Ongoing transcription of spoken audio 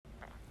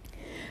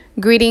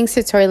Greetings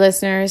to Toy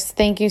listeners.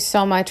 Thank you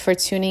so much for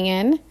tuning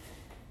in.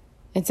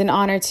 It's an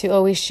honor to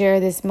always share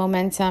this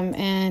momentum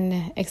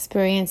and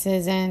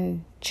experiences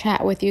and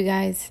chat with you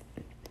guys.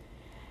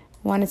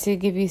 Wanted to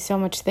give you so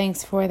much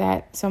thanks for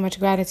that, so much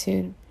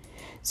gratitude.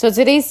 So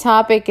today's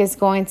topic is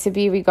going to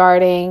be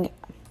regarding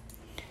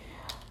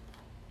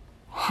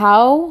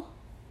how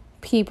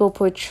people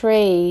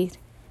portray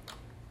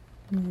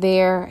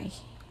their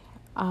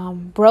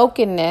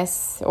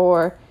brokenness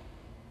or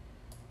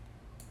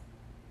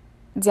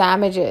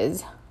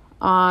damages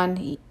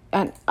on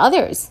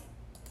others.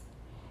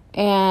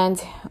 And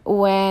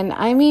when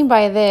I mean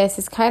by this,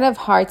 it's kind of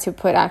hard to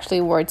put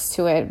actually words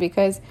to it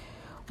because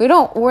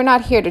we're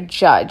not here to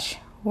judge.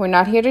 We're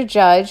not here to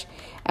judge,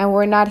 and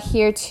we're not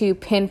here to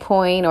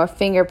pinpoint or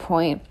finger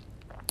point.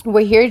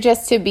 We're here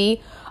just to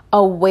be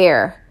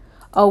aware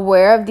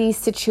of these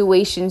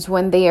situations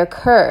when they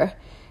occur.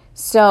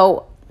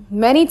 So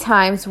many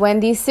times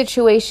when these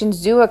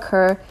situations do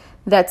occur,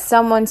 that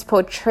someone's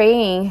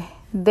portraying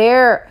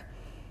their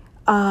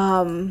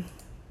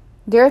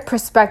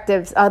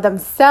perspectives of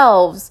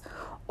themselves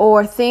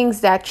or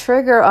things that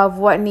trigger of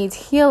what needs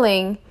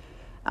healing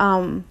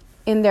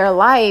in their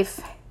life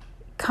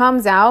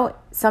comes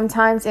out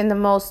sometimes in the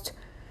most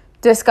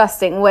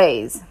disgusting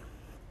ways.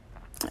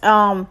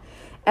 When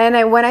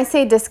I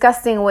say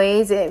disgusting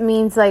ways, it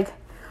means like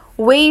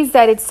ways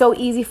that it's so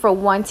easy for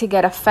one to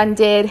get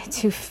offended,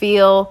 to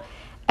feel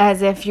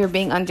as if you're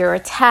being under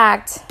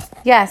attacked.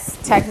 Yes,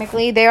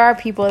 technically there are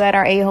people that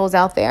are a-holes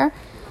out there,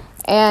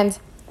 and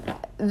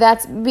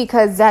that's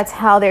because that's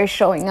how they're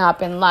showing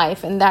up in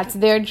life, and that's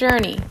their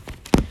journey.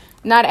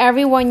 Not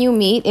everyone you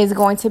meet is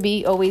going to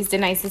be always the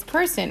nicest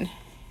person,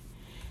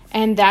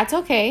 and that's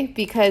okay,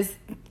 because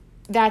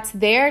that's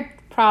their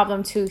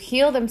problem to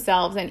heal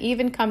themselves and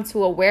even come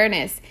to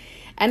awareness.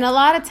 And a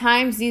lot of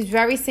times these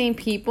very same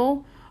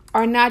people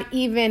are not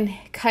even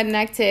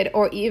connected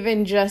or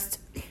even just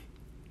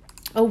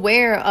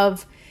aware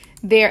of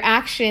their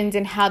actions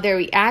and how they're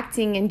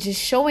reacting and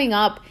just showing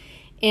up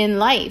in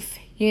life.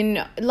 You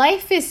know,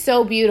 life is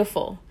so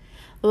beautiful.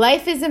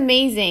 Life is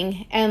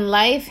amazing, and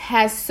life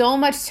has so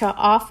much to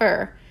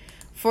offer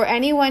for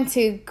anyone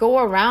to go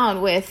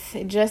around with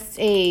just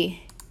an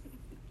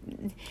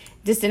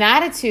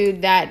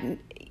attitude that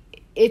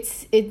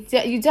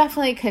you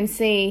definitely can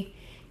say,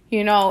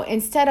 you know,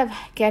 instead of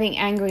getting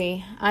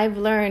angry. I've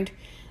learned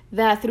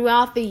that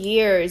throughout the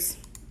years,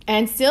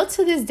 and still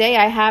to this day,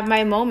 I have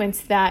my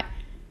moments that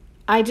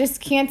I just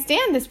can't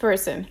stand this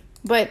person.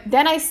 But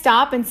then I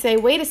stop and say,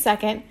 wait a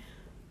second,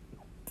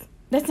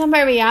 that's not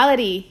my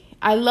reality.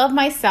 I love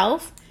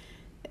myself.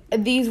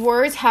 These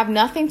words have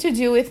nothing to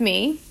do with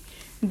me.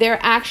 Their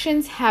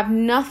actions have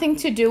nothing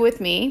to do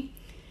with me.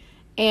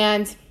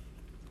 And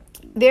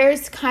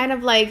there's kind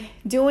of like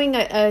doing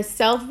a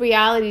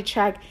self-reality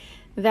check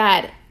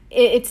that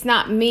it's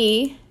not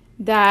me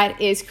that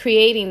is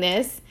creating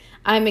this.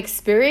 I'm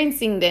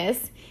experiencing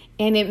this,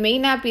 and it may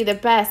not be the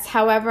best.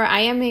 However,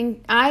 I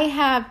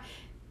have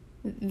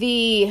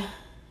the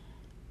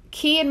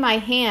key in my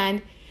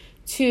hand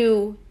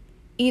to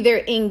either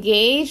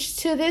engage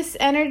to this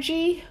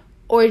energy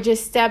or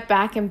just step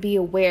back and be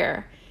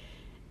aware.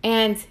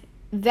 And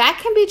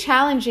that can be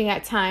challenging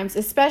at times,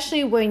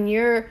 especially when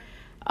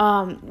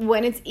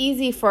when it's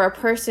easy for a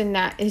person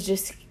that is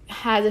just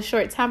has a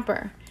short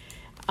temper.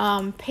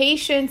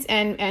 Patience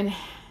and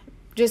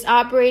just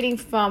operating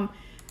from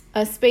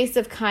a space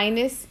of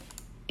kindness,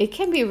 it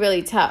can be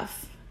really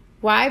tough.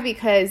 Why?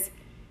 Because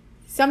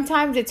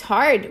sometimes it's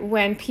hard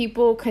when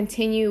people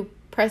continue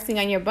pressing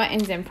on your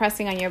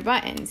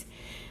buttons.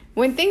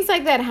 When things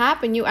like that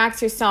happen, you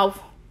ask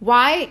yourself,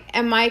 why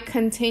am I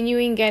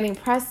continuing getting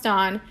pressed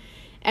on?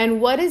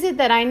 And what is it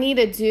that I need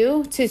to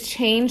do to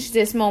change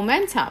this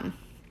momentum?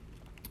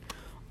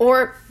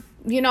 Or,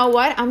 you know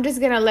what? I'm just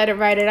going to let it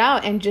ride it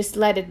out and just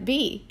let it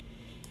be.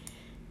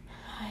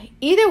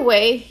 Either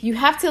way, you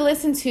have to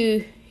listen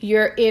to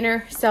your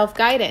inner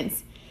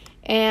self-guidance.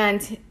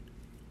 And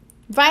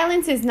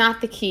violence is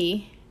not the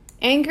key.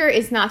 Anger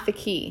is not the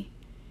key.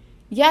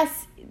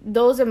 Yes,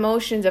 those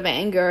emotions of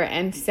anger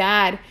and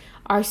sad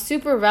are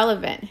super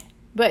relevant.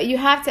 But you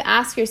have to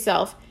ask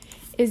yourself,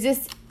 is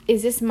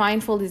this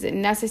mindful? Is it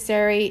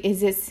necessary?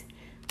 Is this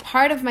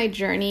part of my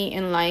journey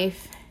in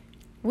life?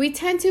 We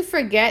tend to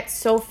forget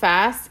so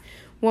fast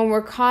when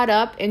we're caught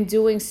up in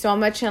doing so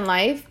much in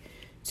life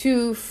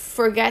to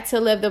forget to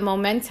live the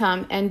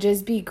momentum and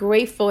just be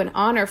grateful and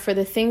honor for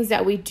the things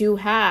that we do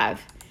have.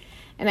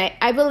 And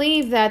I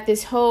believe that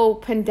this whole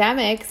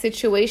pandemic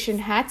situation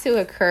had to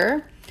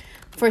occur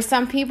for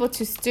some people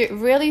to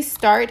really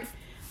start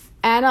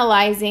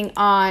analyzing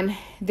on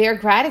their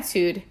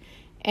gratitude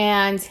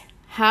and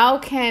how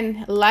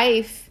can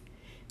life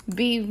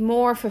be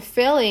more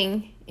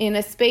fulfilling in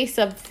a space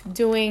of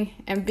doing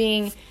and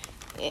being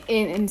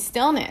in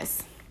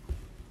stillness.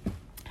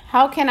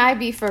 How can I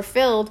be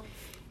fulfilled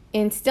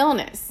in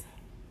stillness?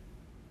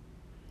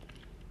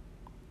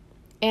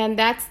 And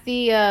that's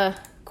the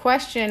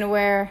question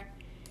where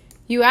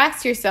you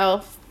ask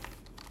yourself,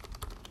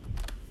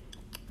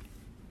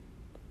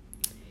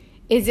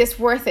 Is this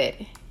worth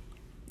it?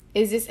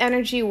 Is this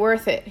energy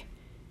worth it?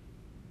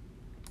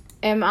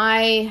 Am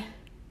I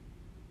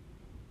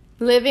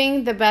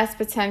living the best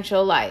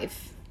potential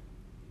life?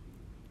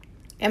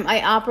 Am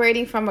I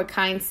operating from a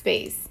kind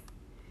space?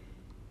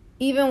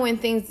 Even when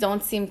things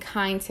don't seem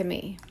kind to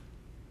me.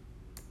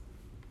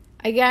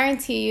 I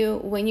guarantee you,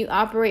 when you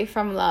operate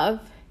from love,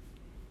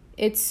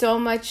 it's so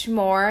much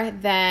more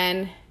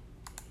than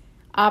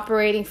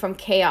operating from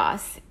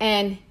chaos.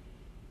 And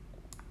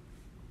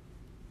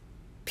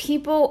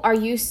people are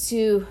used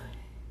to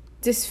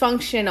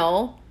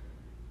dysfunctional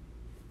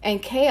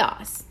and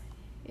chaos.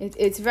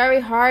 It's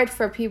very hard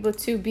for people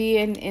to be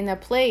in a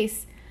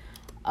place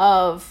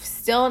of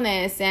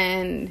stillness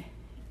and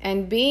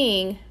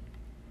being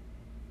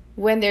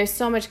when there's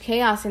so much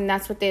chaos, and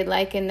that's what they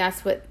like, and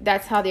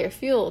that's how they're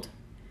fueled.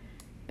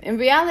 In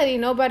reality,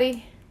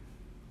 nobody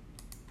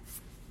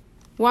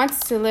wants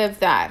to live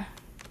that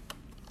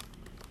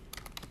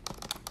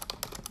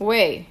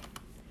way.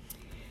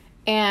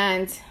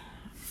 And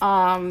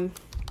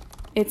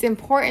it's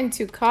important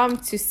to come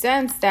to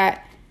sense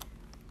that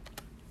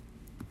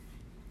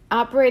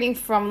operating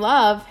from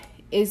love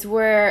is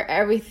where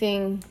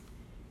everything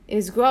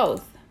is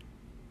growth.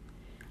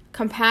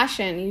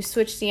 Compassion, you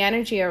switch the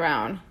energy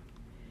around.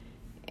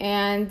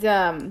 And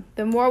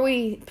the more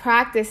we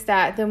practice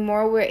that, the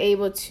more we're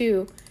able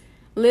to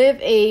live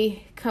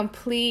a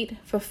complete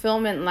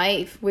fulfillment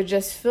life, which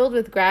just filled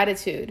with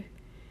gratitude.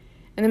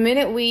 And the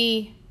minute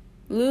we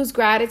lose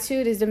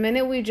gratitude is the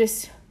minute we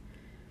just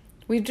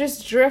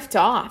drift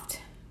off.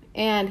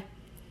 And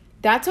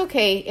that's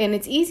okay. And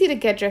it's easy to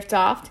get drift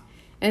off.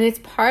 And it's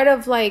part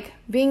of like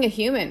being a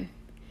human.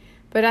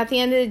 But at the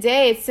end of the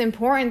day, it's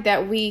important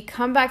that we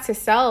come back to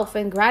self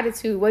and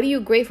gratitude. What are you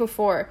grateful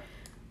for?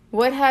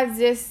 What has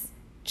this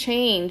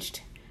changed?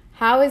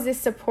 How has this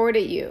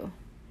supported you?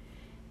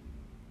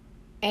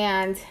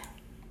 And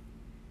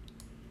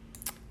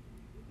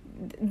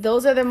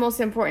those are the most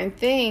important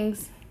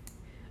things,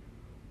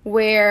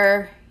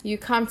 where you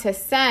come to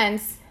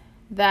sense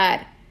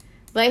that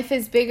life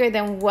is bigger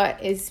than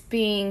what is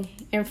being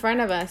in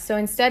front of us. So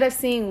instead of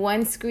seeing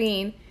one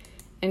screen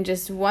and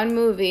just one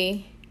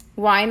movie,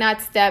 why not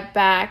step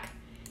back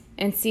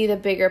and see the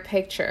bigger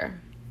picture?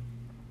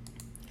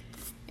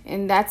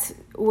 And that's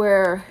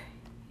where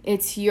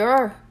it's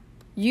you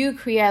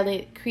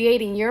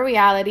creating your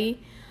reality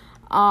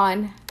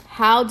on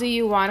how do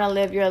you want to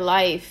live your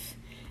life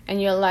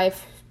and your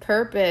life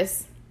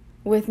purpose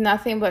with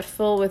nothing but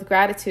full with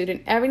gratitude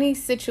in every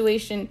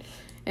situation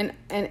and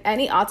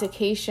any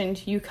altercation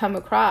you come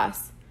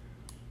across.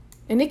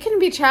 And it can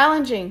be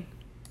challenging.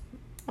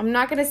 I'm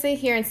not going to sit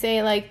here and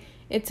say like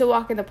it's a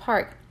walk in the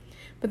park.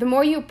 But the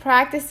more you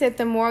practice it,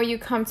 the more you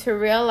come to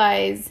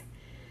realize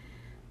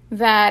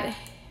that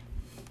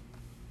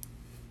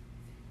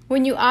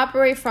when you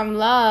operate from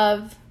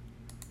love,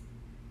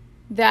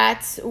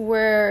 that's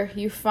where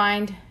you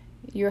find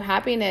your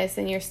happiness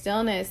and your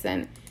stillness.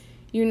 And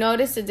you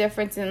notice the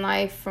difference in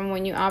life from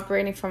when you're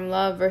operating from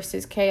love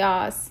versus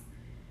chaos.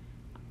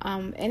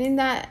 And in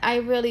that, I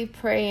really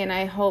pray and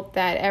I hope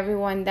that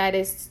everyone that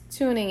is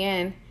tuning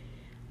in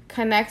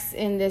connects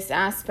in this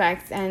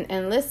aspect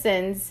and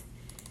listens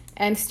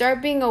and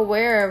start being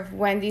aware of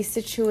when these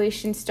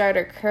situations start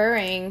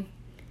occurring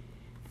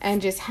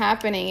and just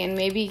happening. And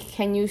maybe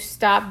can you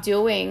stop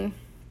doing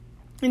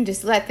and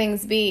just let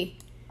things be?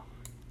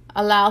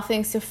 Allow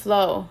things to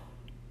flow.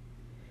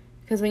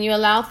 Because when you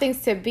allow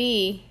things to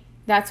be,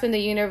 that's when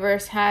the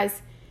universe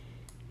has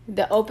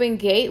the open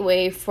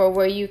gateway for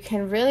where you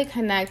can really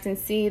connect and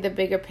see the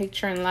bigger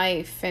picture in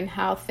life and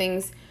how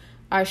things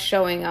are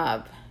showing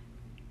up.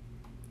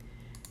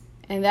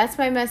 And that's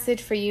my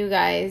message for you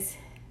guys,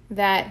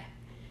 that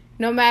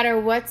no matter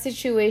what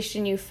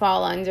situation you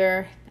fall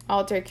under,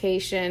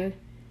 altercation,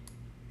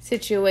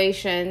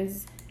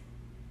 situations,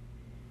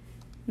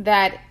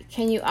 that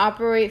can you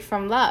operate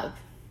from love?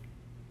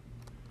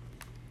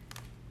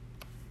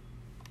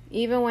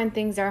 Even when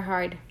things are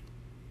hard.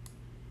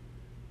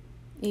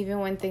 Even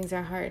when things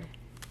are hard.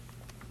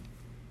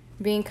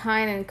 Being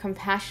kind and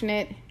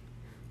compassionate,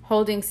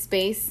 holding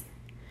space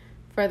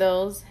for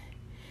those,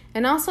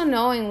 and also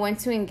knowing when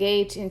to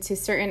engage into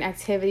certain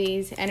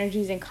activities,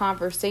 energies, and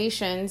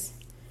conversations.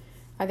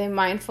 Are they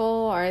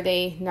mindful? Are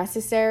they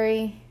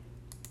necessary?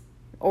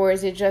 Or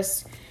is it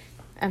just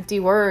empty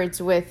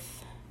words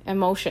with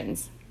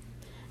emotions?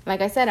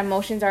 Like I said,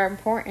 emotions are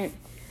important.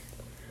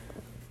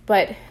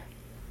 But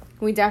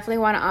we definitely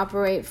want to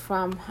operate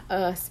from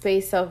a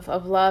space of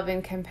love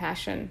and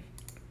compassion.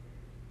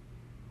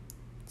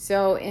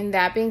 So in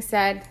that being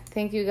said,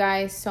 thank you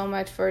guys so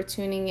much for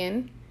tuning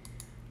in.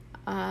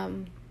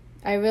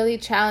 I really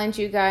challenge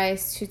you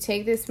guys to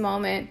take this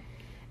moment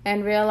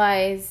and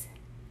realize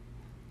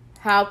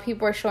how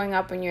people are showing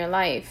up in your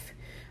life.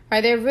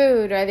 Are they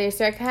rude? Are they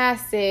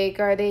sarcastic?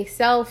 Are they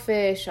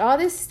selfish? All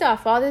this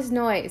stuff, all this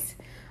noise,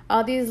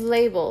 all these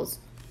labels.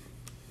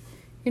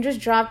 You just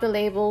drop the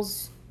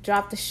labels,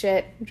 drop the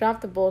shit,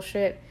 drop the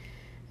bullshit,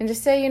 and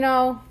just say,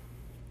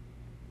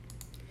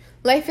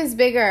 life is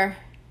bigger.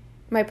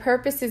 My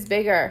purpose is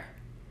bigger.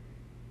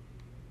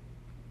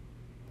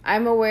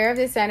 I'm aware of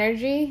this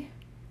energy.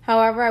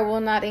 However, I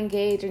will not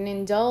engage and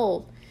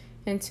indulge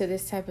into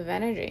this type of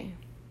energy.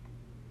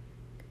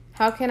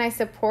 How can I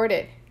support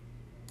it?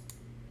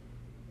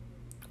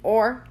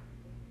 Or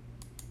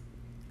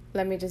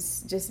let me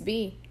just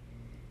be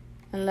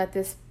and let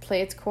this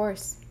play its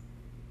course.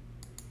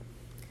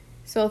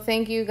 So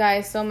thank you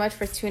guys so much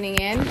for tuning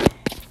in.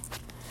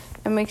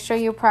 And make sure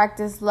you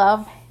practice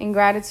love and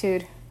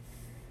gratitude,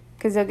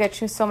 because it'll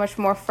get you so much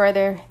more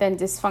further than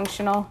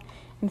dysfunctional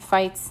and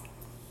fights.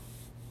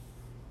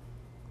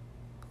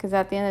 Because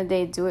at the end of the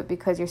day, do it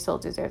because your soul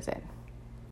deserves it.